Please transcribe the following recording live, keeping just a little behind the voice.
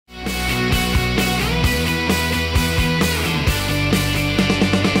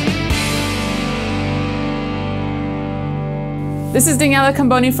This is Daniela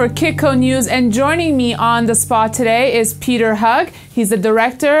Camboni for Kitco News, and joining me on the spot today is Peter Hug. He's the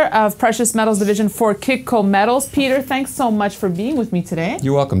Director of Precious Metals Division for Kitco Metals. Peter, thanks so much for being with me today.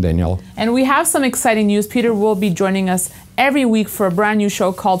 You're welcome, Daniela. And we have some exciting news. Peter will be joining us every week for a brand new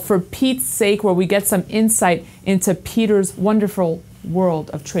show called For Pete's Sake, where we get some insight into Peter's wonderful world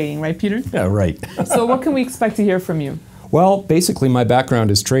of trading. Right, Peter? Yeah, right. So what can we expect to hear from you? Well, basically my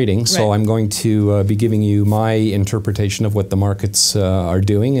background is trading, so I'm going to be giving you my interpretation of what the markets are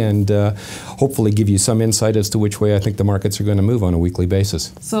doing and hopefully give you some insight as to which way I think the markets are going to move on a weekly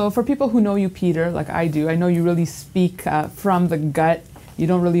basis. So for people who know you, Peter, like I do, I know you really speak from the gut. You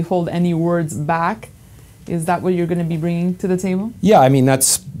don't really hold any words back. Is that what you're going to be bringing to the table? Yeah, I mean,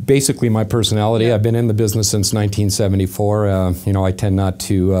 that's basically my personality. Yeah. I've been in the business since 1974. You know, I tend not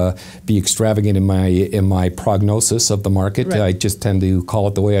to be extravagant in my prognosis of the market. Right. I just tend to call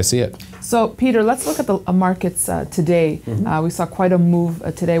it the way I see it. So, Peter, let's look at the markets today. Mm-hmm. We saw quite a move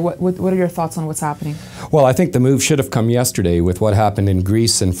today. What are your thoughts on what's happening? Well, I think the move should have come yesterday with what happened in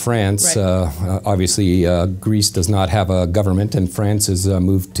Greece and France. Right. Obviously, Greece does not have a government, and France has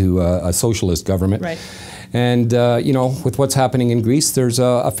moved to a socialist government. Right. And, you know, with what's happening in Greece, there's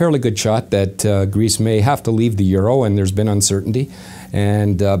a fairly good shot that Greece may have to leave the euro, and there's been uncertainty.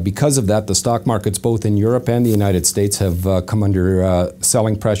 And because of that, the stock markets both in Europe and the United States have come under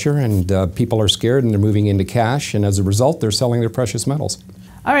selling pressure, and people are scared and they're moving into cash, and as a result, they're selling their precious metals.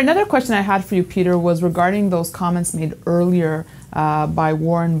 All right, another question I had for you, Peter, was regarding those comments made earlier by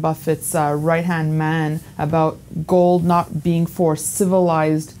Warren Buffett's right-hand man about gold not being for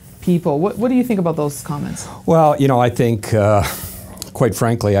civilized people. What do you think about those comments? Well, you know, I think, quite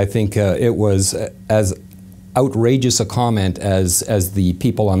frankly, I think it was as outrageous a comment as the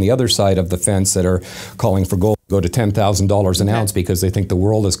people on the other side of the fence that are calling for gold to go to $10,000 an ounce because they think the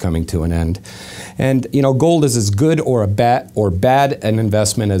world is coming to an end. And, you know, gold is as good or bad an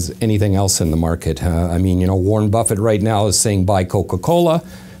investment as anything else in the market. I mean, you know, Warren Buffett right now is saying buy Coca-Cola.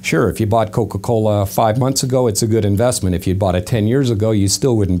 Sure, if you bought Coca-Cola 5 months ago, it's a good investment. If you bought it 10 years ago, you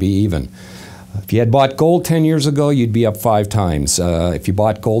still wouldn't be even. If you had bought gold 10 years ago, you'd be up 5 times. If you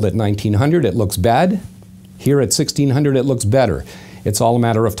bought gold at 1900, it looks bad. Here at 1600, it looks better. It's all a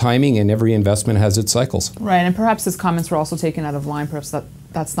matter of timing, and every investment has its cycles. Right, and perhaps his comments were also taken out of line. Perhaps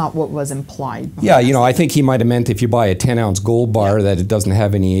that's not what was implied. Yeah, you know, I think he might have meant if you buy a 10-ounce gold bar that it doesn't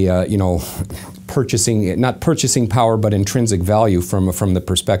have any, you know, not purchasing power, but intrinsic value from the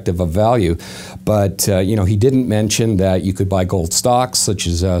perspective of value. But, you know, he didn't mention that you could buy gold stocks, such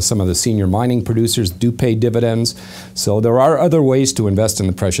as some of the senior mining producers do pay dividends. So there are other ways to invest in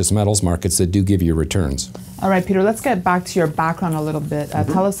the precious metals markets that do give you returns. All right, Peter, let's get back to your background a little bit.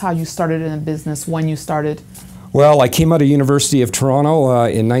 Tell us how you started in a business, when you started. Well, I came out of University of Toronto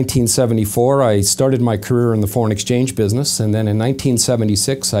in 1974. I started my career in the foreign exchange business, and then in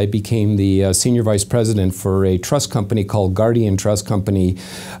 1976 I became the senior vice president for a trust company called Guardian Trust Company,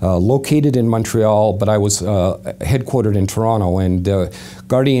 located in Montreal, but I was headquartered in Toronto. And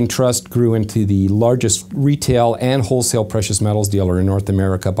Guardian Trust grew into the largest retail and wholesale precious metals dealer in North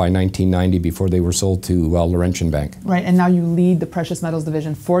America by 1990 before they were sold to Laurentian Bank. Right, and now you lead the precious metals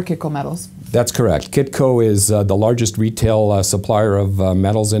division for Kitco Metals. That's correct. Kitco is the largest retail supplier of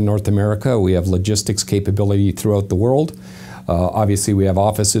metals in North America. We have logistics capability throughout the world. Obviously, we have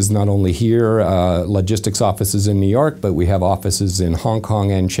offices not only here, logistics offices in New York, but we have offices in Hong Kong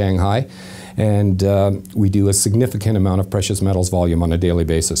and Shanghai. And we do a significant amount of precious metals volume on a daily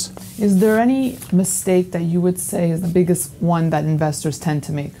basis. Is there any mistake that you would say is the biggest one that investors tend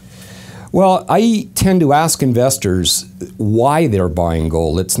to make? Well, I tend to ask investors why they're buying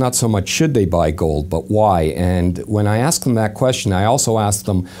gold. It's not so much should they buy gold, but why. And when I ask them that question, I also ask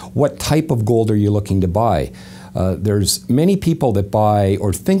them, what type of gold are you looking to buy? There's many people that buy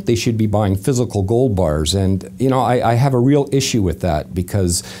or think they should be buying physical gold bars. And, you know, I have a real issue with that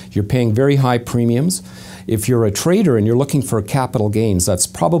because you're paying very high premiums. If you're a trader and you're looking for capital gains, that's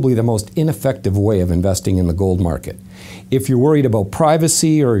probably the most ineffective way of investing in the gold market. If you're worried about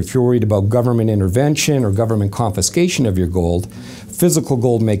privacy, or if you're worried about government intervention or government confiscation of your gold, physical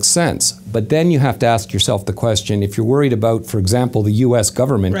gold makes sense. But then you have to ask yourself the question, if you're worried about, for example, the US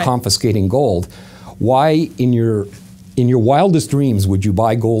government confiscating gold, why in your wildest dreams would you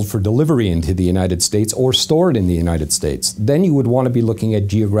buy gold for delivery into the United States or stored in the United States? Then you would want to be looking at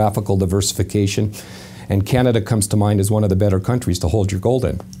geographical diversification, and Canada comes to mind as one of the better countries to hold your gold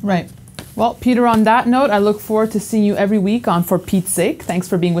in. Right. Well, Peter, on that note, I look forward to seeing you every week on For Pete's Sake. Thanks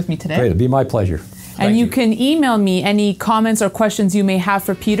for being with me today. Great, it'll be my pleasure. And you can email me any comments or questions you may have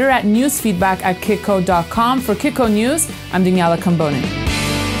for Peter at newsfeedback@kitco.com. For Kitco News, I'm Daniela Camboni.